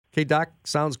Okay, Doc,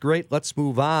 sounds great. Let's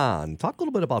move on. Talk a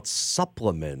little bit about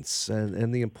supplements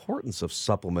and the importance of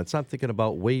supplements. I'm thinking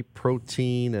about whey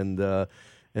protein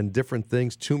and different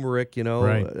things. Turmeric,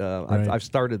 Right. I've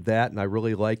started that and I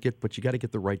really like it, but you got to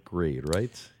get the right grade,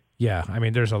 right? Yeah, I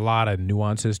mean, there's a lot of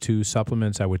nuances to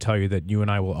supplements. I would tell you that you and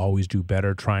I will always do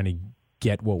better trying to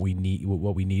get what we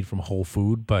need from whole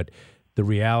food. But the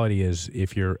reality is,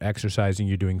 if you're exercising,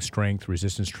 you're doing strength,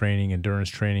 resistance training, endurance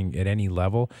training at any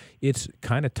level, it's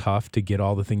kind of tough to get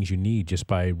all the things you need just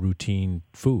by routine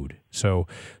food. So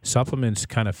supplements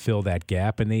kind of fill that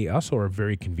gap, and they also are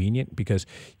very convenient because,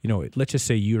 let's just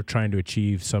say you're trying to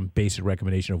achieve some basic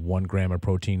recommendation of 1 gram of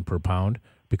protein per pound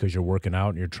because you're working out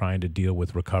and you're trying to deal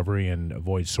with recovery and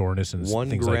avoid soreness and things like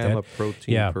that. 1 gram of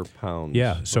protein per pound.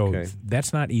 Yeah, so Okay.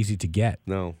 that's not easy to get.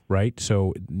 No. Right?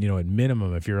 So, at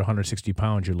minimum, if you're 160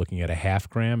 pounds, you're looking at a half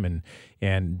gram.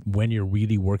 And when you're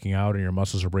really working out and your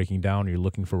muscles are breaking down, you're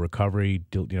looking for recovery,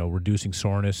 reducing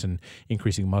soreness and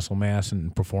increasing muscle mass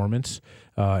and performance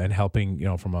and helping,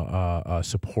 from a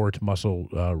support muscle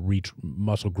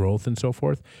muscle growth and so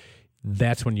forth.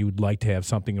 That's when you would like to have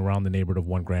something around the neighborhood of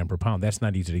 1 gram per pound. That's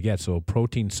not easy to get. So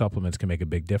protein supplements can make a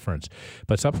big difference.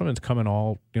 But supplements come in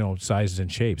all, sizes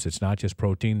and shapes. It's not just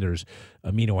protein. There's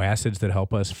amino acids that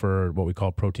help us for what we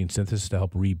call protein synthesis to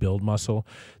help rebuild muscle.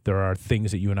 There are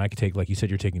things that you and I can take, like you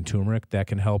said, you're taking turmeric, that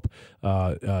can help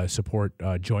support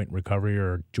joint recovery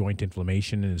or joint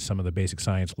inflammation in some of the basic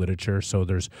science literature. So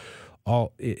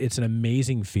it's an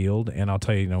amazing field, and I'll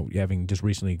tell you, having just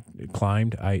recently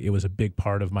climbed, it was a big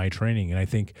part of my training. And I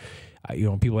think,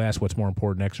 when people ask what's more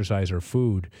important, exercise or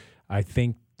food, I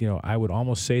think, I would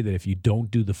almost say that if you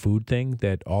don't do the food thing,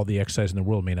 that all the exercise in the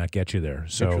world may not get you there.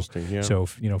 So, Interesting, yeah. So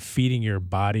feeding your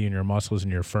body and your muscles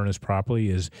and your furnace properly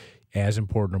is as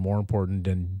important or more important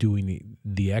than doing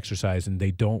the exercise, and they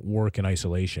don't work in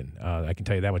isolation. I can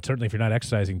tell you that much. Certainly, if you're not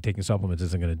exercising, taking supplements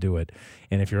isn't going to do it.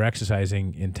 And if you're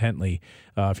exercising intently,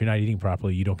 if you're not eating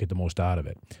properly, you don't get the most out of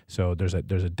it. So there's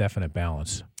a definite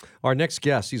balance. Our next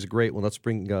guest, he's a great one. Let's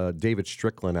bring David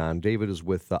Strickland on. David is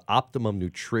with Optimum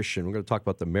Nutrition. We're going to talk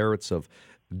about the merits of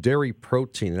dairy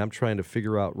protein, and I'm trying to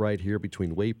figure out right here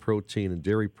between whey protein and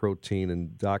dairy protein,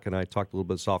 and Doc and I talked a little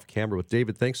bit off camera with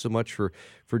David. Thanks so much for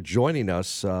joining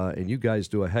us, and you guys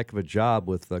do a heck of a job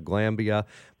with Glambia,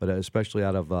 but especially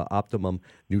out of Optimum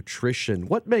Nutrition.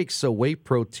 What makes whey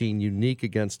protein unique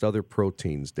against other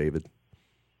proteins, David?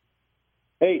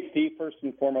 Hey, Steve, first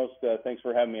and foremost, thanks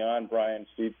for having me on. Brian,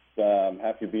 Steve,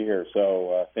 happy to be here,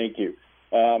 so thank you.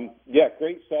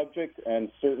 Great subject,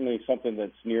 and certainly something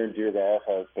that's near and dear to our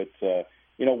heart. But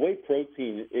whey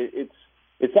protein,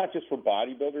 it's not just for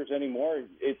bodybuilders anymore.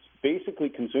 It's basically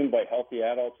consumed by healthy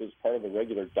adults as part of the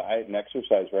regular diet and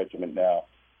exercise regimen now.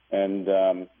 And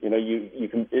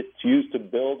it's used to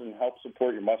build and help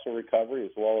support your muscle recovery,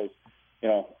 as well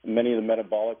as many of the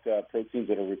metabolic proteins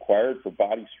that are required for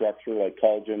body structure, like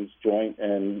collagens, joint,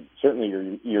 and certainly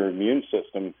your immune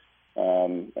system.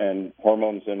 And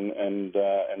hormones and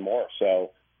more.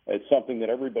 So it's something that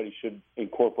everybody should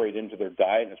incorporate into their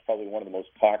diet, and it's probably one of the most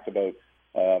talked about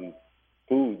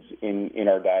foods in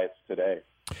our diets today.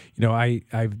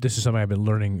 This is something I've been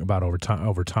learning about over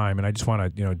time, and I just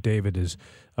want to, David is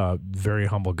a very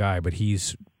humble guy, but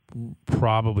he's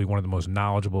probably one of the most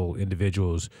knowledgeable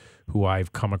individuals who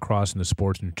I've come across in the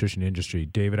sports nutrition industry.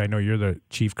 David, I know you're the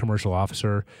chief commercial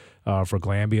officer for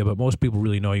Glambia, but most people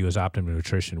really know you as Optimum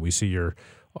Nutrition. We see your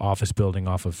office building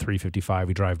off of 355.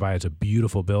 We drive by. It's a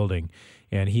beautiful building.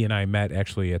 And he and I met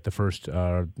actually at the first,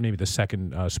 maybe the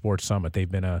second sports summit.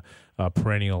 They've been a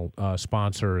perennial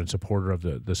sponsor and supporter of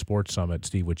the sports summit,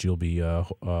 Steve, which you'll be a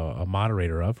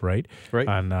moderator of, right? Right.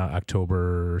 On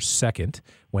October 2nd,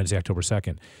 Wednesday, October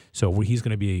 2nd. So he's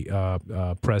going to be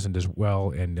present as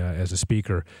well and as a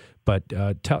speaker. But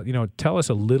tell us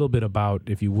a little bit about,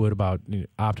 if you would, about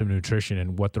Optimum Nutrition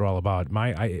and what they're all about.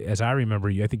 As I remember,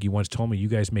 I think you once told me you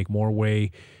guys make more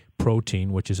whey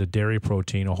protein, which is a dairy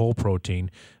protein, a whole protein,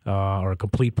 or a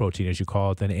complete protein, as you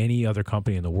call it, than any other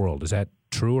company in the world. Is that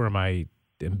true, or am I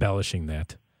embellishing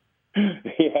that?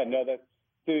 Yeah, no, that's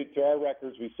to our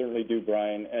records, we certainly do,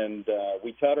 Brian. And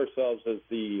we tout ourselves as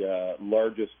the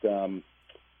largest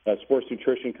sports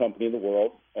nutrition company in the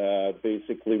world.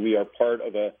 Basically, we are part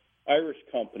of an Irish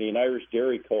company, an Irish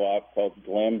dairy co-op called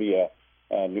Glambia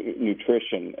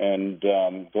Nutrition. And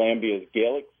Glambia is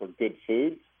Gaelic for good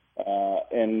food.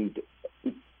 And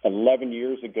 11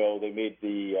 years ago, they made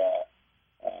the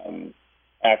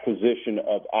acquisition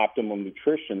of Optimum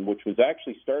Nutrition, which was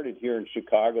actually started here in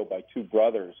Chicago by two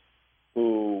brothers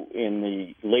who, in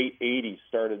the late 80s,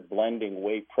 started blending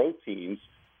whey proteins.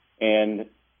 And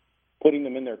putting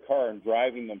them in their car and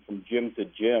driving them from gym to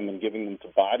gym and giving them to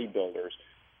bodybuilders.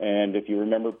 And if you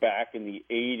remember back in the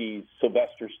 80s,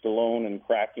 Sylvester Stallone and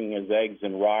cracking his eggs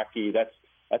in Rocky, that's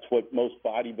what most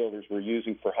bodybuilders were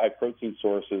using for high-protein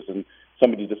sources. And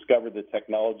somebody discovered the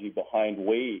technology behind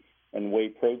whey and whey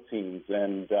proteins.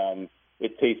 And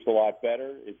it tastes a lot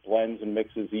better. It blends and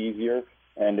mixes easier,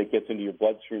 and it gets into your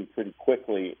bloodstream pretty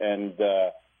quickly. And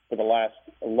for the last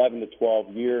 11 to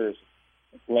 12 years,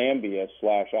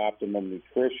 Glanbia/Optimum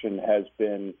Nutrition has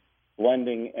been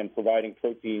blending and providing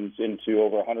proteins into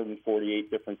over 148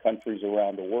 different countries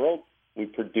around the world. We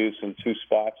produce in 2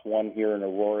 spots, one here in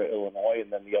Aurora, Illinois,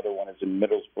 and then the other one is in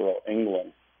Middlesbrough,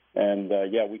 England. And,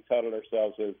 we touted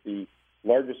ourselves as the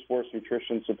largest sports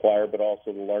nutrition supplier, but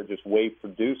also the largest whey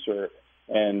producer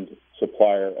and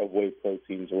supplier of whey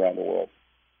proteins around the world.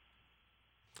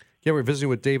 Yeah, we're visiting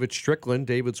with David Strickland.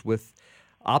 David's with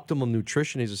Optimum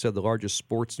Nutrition, as I said, the largest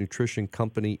sports nutrition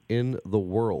company in the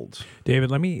world. David,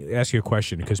 let me ask you a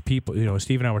question, because people,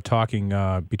 Steve and I were talking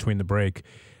between the break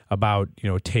about,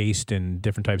 taste and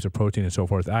different types of protein and so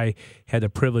forth. I had the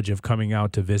privilege of coming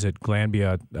out to visit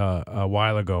Glanbia a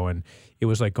while ago, and it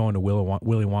was like going to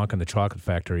Willy Wonka and the Chocolate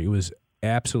Factory. It was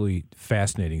absolutely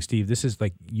fascinating. Steve, this is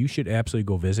like, you should absolutely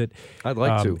go visit. I'd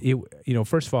like to.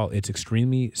 First of all, it's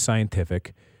extremely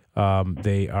scientific.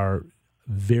 They are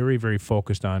very, very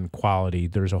focused on quality.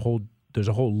 There's a whole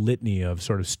litany of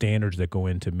sort of standards that go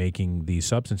into making these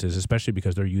substances, especially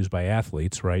because they're used by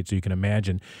athletes, right? So you can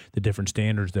imagine the different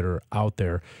standards that are out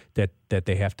there that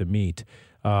they have to meet.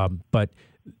 But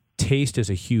taste is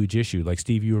a huge issue. Like,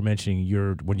 Steve, you were mentioning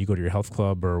when you go to your health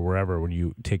club or wherever, when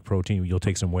you take protein, you'll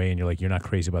take some whey and you're not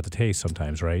crazy about the taste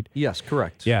sometimes, right? Yes,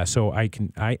 correct. Yeah, so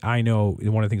I know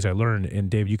one of the things I learned, and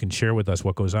Dave, you can share with us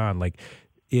what goes on. Like,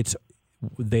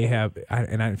 they have,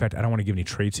 in fact, I don't want to give any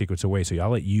trade secrets away, so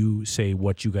I'll let you say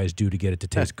what you guys do to get it to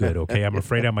taste good, okay? I'm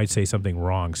afraid I might say something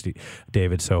wrong,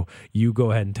 David, so you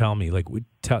go ahead and tell me.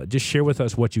 Just share with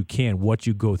us what you can, what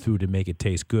you go through to make it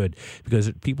taste good,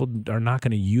 because people are not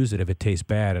going to use it if it tastes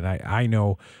bad. And I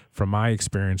know from my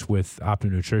experience with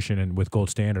Optimum Nutrition and with Gold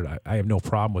Standard, I have no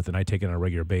problem with it, and I take it on a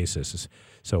regular basis.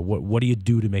 So what do you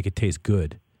do to make it taste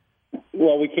good?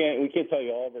 Well, we can't tell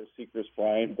you all of our secrets,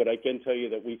 Brian, but I can tell you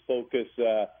that we focus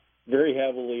very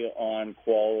heavily on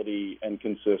quality and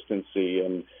consistency,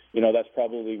 and that's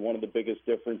probably one of the biggest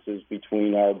differences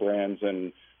between our brands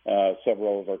and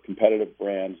several of our competitive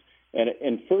brands.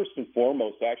 And first and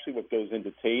foremost, actually, what goes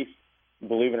into taste,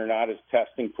 believe it or not, is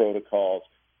testing protocols.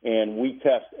 And we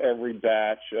test every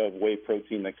batch of whey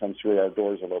protein that comes through our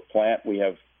doors of our plant. We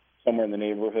have somewhere in the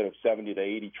neighborhood of 70 to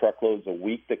 80 truckloads a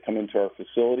week that come into our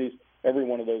facilities. Every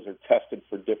one of those are tested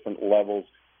for different levels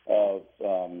of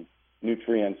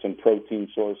nutrients and protein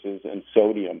sources and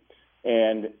sodium.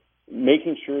 And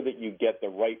making sure that you get the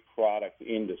right product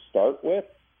in to start with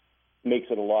makes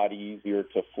it a lot easier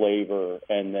to flavor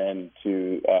and then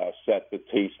to set the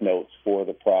taste notes for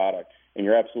the product. And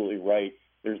you're absolutely right.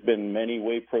 There's been many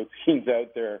whey proteins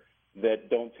out there that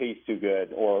don't taste too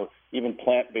good, or even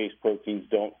plant-based proteins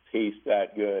don't taste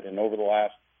that good. And over the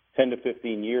last 10 to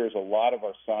 15 years, a lot of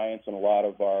our science and a lot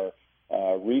of our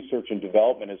research and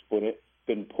development has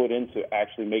been put into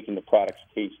actually making the products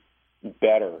taste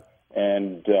better.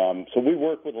 And so we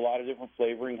work with a lot of different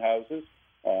flavoring houses.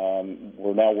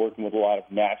 We're now working with a lot of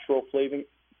natural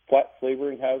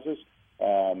flavoring houses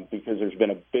because there's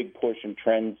been a big push and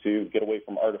trend to get away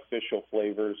from artificial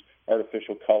flavors,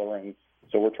 artificial coloring.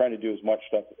 So we're trying to do as much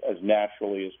stuff as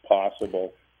naturally as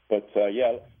possible. But,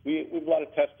 we have a lot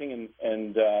of testing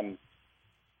and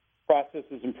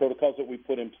processes and protocols that we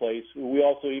put in place. We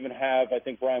also even have, I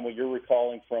think, Brian, what you're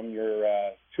recalling from your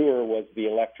tour was the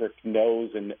electric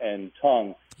nose and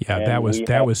tongue. Yeah, and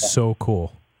that was so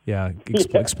cool. Yeah,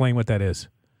 explain what that is.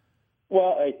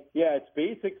 Well, it's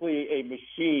basically a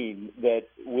machine that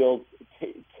will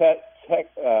test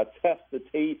the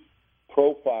taste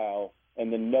profile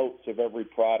and the notes of every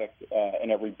product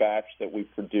and every batch that we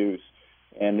produce.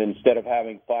 And instead of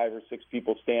having 5 or 6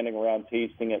 people standing around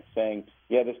tasting it saying,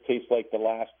 yeah, this tastes like the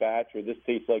last batch, or this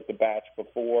tastes like the batch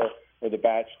before, or the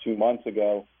batch 2 months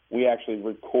ago, we actually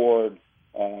record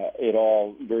it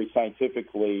all very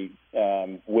scientifically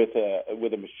with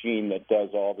a machine that does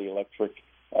all the electric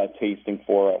tasting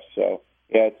for us. So,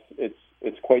 yeah,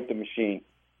 it's quite the machine.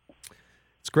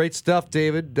 It's great stuff,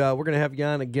 David. We're going to have you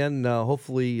on again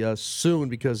hopefully soon,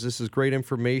 because this is great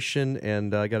information,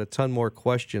 and I got a ton more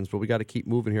questions, but we got to keep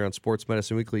moving here on Sports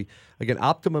Medicine Weekly. Again,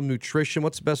 Optimum Nutrition,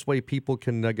 what's the best way people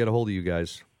can get a hold of you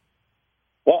guys?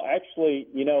 Well, actually,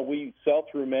 we sell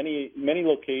through many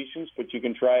locations, but you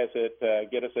can try us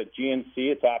get us at GNC.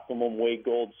 It's Optimum Whey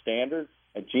Gold Standard.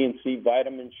 at GNC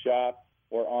Vitamin Shop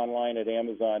or online at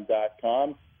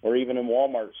Amazon.com, or even in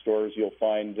Walmart stores, you'll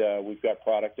find we've got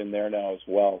product in there now as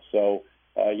well. So,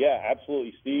 yeah,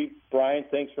 absolutely. Steve, Brian,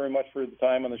 thanks very much for the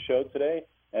time on the show today,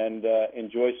 and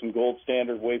enjoy some Gold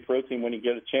Standard whey protein when you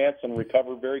get a chance and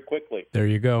recover very quickly. There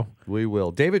you go. We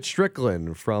will. David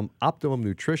Strickland from Optimum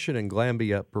Nutrition and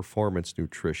Glanbia Performance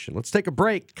Nutrition. Let's take a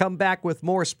break. Come back with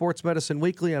more Sports Medicine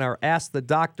Weekly and our Ask the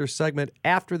Doctor segment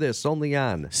after this, only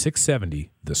on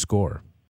 670 The Score.